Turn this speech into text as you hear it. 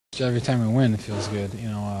every time we win, it feels good.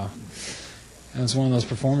 It was one of those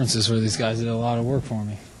performances where these guys did a lot of work for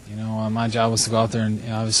me. My job was to go out there and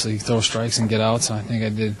obviously throw strikes and get outs. So I think I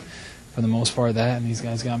did, for the most part, that. And these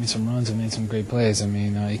guys got me some runs and made some great plays. I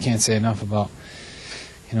mean, you can't say enough about,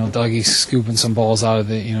 Dougie scooping some balls out of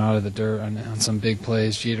the dirt on some big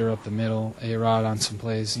plays. Jeter up the middle. A-Rod on some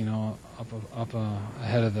plays, up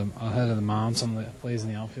ahead of the mound. Some of the plays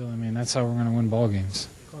in the outfield. I mean, that's how we're going to win ball games.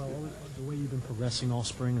 Carl, the way you've been progressing all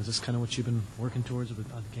spring, is this kind of what you've been working towards with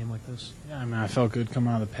a game like this? Yeah, I mean, I felt good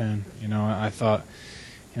coming out of the pen. I thought,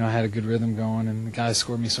 I had a good rhythm going, and the guys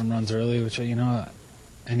scored me some runs early, which,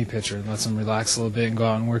 any pitcher lets them relax a little bit and go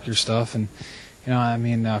out and work your stuff. And,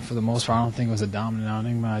 for the most part, I don't think it was a dominant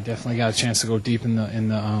outing, but I definitely got a chance to go deep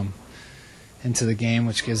into the game,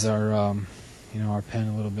 which gives our pen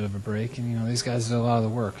a little bit of a break. And, these guys did a lot of the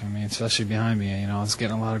work. I mean, especially behind me, I was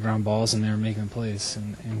getting a lot of ground balls and they were making plays.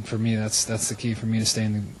 And for me, that's the key for me to stay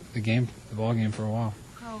in the ball game for a while.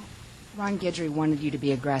 Carl, Ron Guidry wanted you to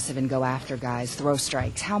be aggressive and go after guys, throw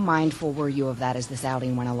strikes. How mindful were you of that as this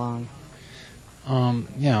outing went along?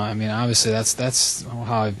 Obviously that's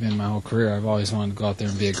how I've been my whole career. I've always wanted to go out there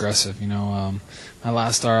and be aggressive. My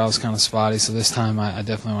last start I was kind of spotty, so this time I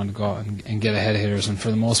definitely wanted to go out and get ahead of hitters, and for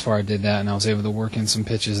the most part I did that, and I was able to work in some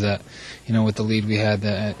pitches that, with the lead we had,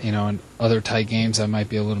 that, in other tight games I might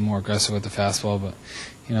be a little more aggressive with the fastball, but,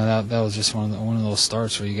 that was just one of those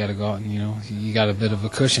starts where you got to go out and, you got a bit of a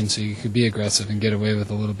cushion so you could be aggressive and get away with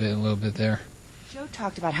a little bit there. Joe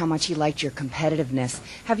talked about how much he liked your competitiveness.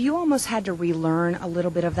 Have you almost had to relearn a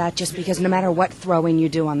little bit of that just because no matter what throwing you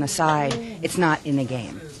do on the side, it's not in a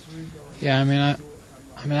game? Yeah,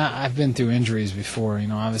 I've been through injuries before.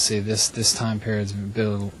 Obviously this time period's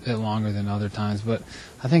been a bit longer than other times, but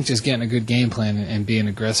I think just getting a good game plan and being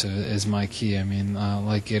aggressive is my key.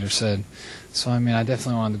 Like Gator said. So, I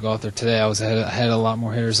definitely wanted to go out there today. I was ahead of a lot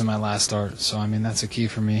more hitters in my last start. So, that's a key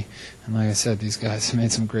for me. And like I said, these guys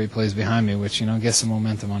made some great plays behind me, which, gets some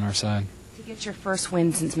momentum on our side. To get your first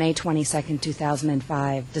win since May 22nd,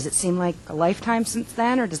 2005, does it seem like a lifetime since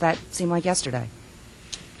then, or does that seem like yesterday?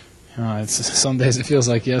 Some days it feels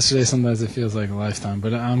like yesterday, sometimes it feels like a lifetime.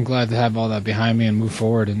 But I'm glad to have all that behind me and move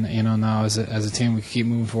forward. And, now as a team, we can keep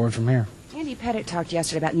moving forward from here. Andy Pettit talked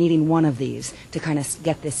yesterday about needing one of these to kind of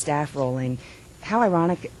get this staff rolling. How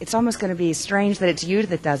ironic. It's almost going to be strange that it's you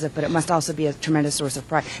that does it, but it must also be a tremendous source of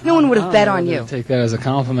pride. No one would have bet on you. Take that as a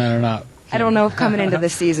compliment or not. I don't know if coming into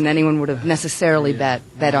this season anyone would have necessarily bet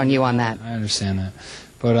on you on that. I understand that.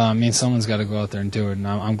 But, someone's got to go out there and do it, and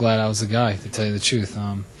I'm glad I was the guy, to tell you the truth.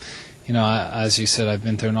 As you said, I've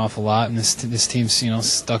been through an awful lot, and this team's,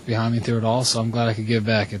 stuck behind me through it all, so I'm glad I could give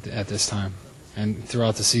back at this time and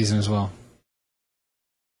throughout the season as well.